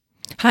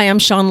Hi, I'm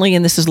Sean Lee,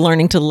 and this is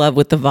Learning to Love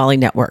with the Volley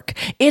Network.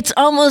 It's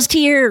almost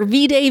here.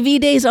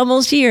 V-Day's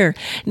almost here.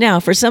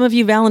 Now, for some of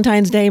you,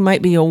 Valentine's Day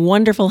might be a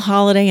wonderful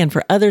holiday, and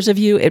for others of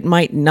you, it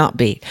might not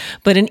be.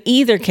 But in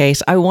either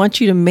case, I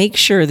want you to make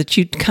sure that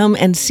you come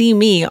and see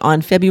me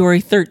on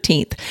February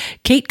 13th.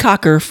 Kate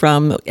Cocker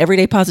from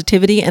Everyday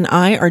Positivity and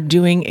I are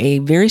doing a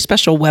very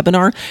special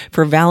webinar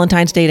for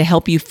Valentine's Day to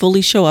help you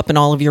fully show up in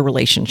all of your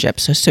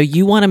relationships. So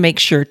you want to make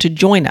sure to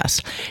join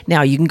us.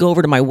 Now, you can go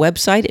over to my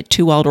website at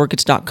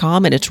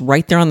twowildorchids.com, and it's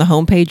right there on the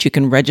homepage. You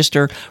can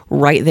register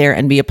right there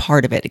and be a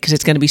part of it because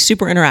it's going to be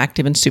super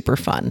interactive and super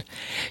fun.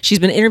 She's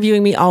been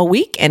interviewing me all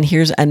week, and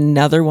here's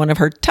another one of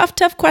her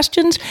tough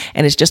questions,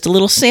 and it's just a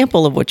little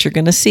sample of what you're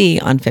going to see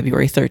on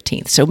February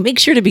 13th. So make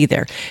sure to be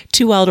there.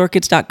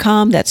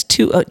 twowildorchids.com. That's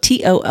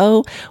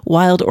TOO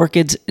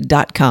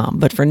wildorchids.com.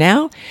 But for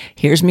now,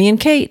 here's me and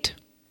Kate.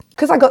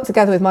 Because I got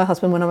together with my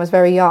husband when I was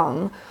very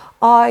young,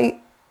 I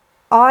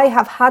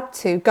have had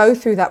to go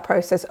through that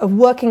process of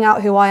working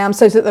out who I am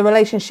so that the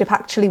relationship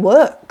actually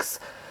works.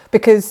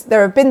 Because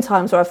there have been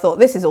times where I've thought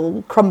this is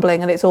all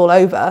crumbling and it's all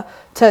over.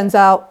 Turns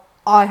out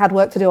I had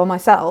work to do on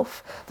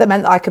myself that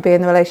meant that I could be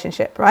in the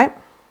relationship, right?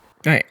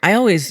 Right. I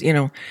always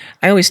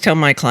tell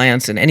my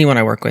clients and anyone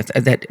I work with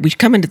that we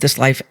come into this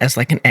life as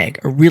like an egg,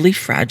 a really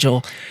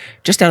fragile,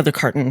 just out of the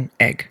carton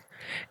egg.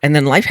 And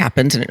then life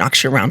happens and it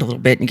knocks you around a little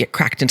bit and you get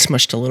cracked and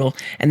smushed a little.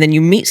 And then you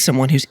meet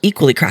someone who's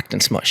equally cracked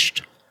and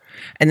smushed.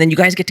 And then you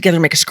guys get together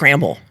and make a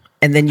scramble.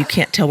 And then you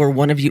can't tell where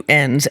one of you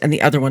ends and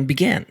the other one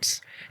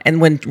begins. And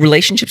when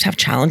relationships have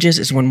challenges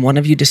is when one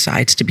of you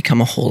decides to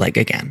become a whole egg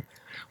again.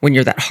 When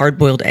you're that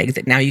hard-boiled egg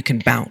that now you can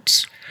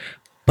bounce.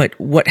 But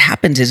what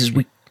happens is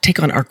we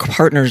take on our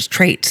partner's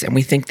traits and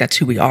we think that's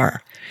who we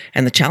are.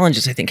 And the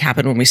challenges, I think,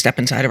 happen when we step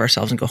inside of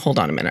ourselves and go, hold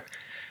on a minute.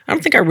 I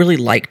don't think I really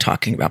like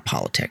talking about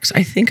politics.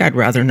 I think I'd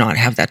rather not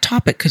have that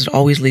topic because it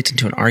always leads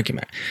into an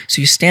argument.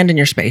 So you stand in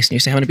your space and you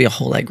say, I'm going to be a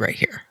whole egg right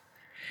here.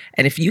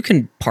 And if you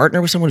can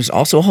partner with someone who's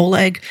also a whole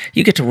egg,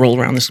 you get to roll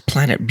around this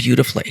planet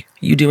beautifully.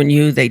 You doing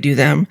you, they do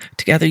them.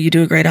 Together, you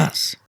do a great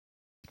us.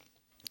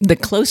 The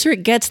closer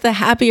it gets, the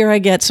happier I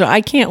get. So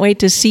I can't wait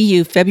to see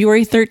you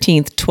February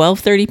 13th,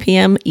 12:30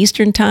 p.m.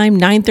 Eastern Time,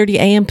 9:30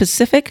 a.m.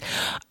 Pacific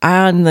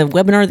on the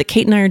webinar that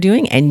Kate and I are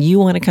doing. And you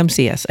want to come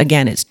see us.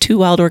 Again, it's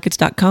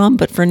twowildorchids.com.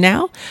 But for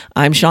now,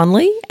 I'm Sean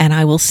Lee, and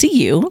I will see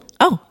you,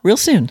 real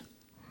soon.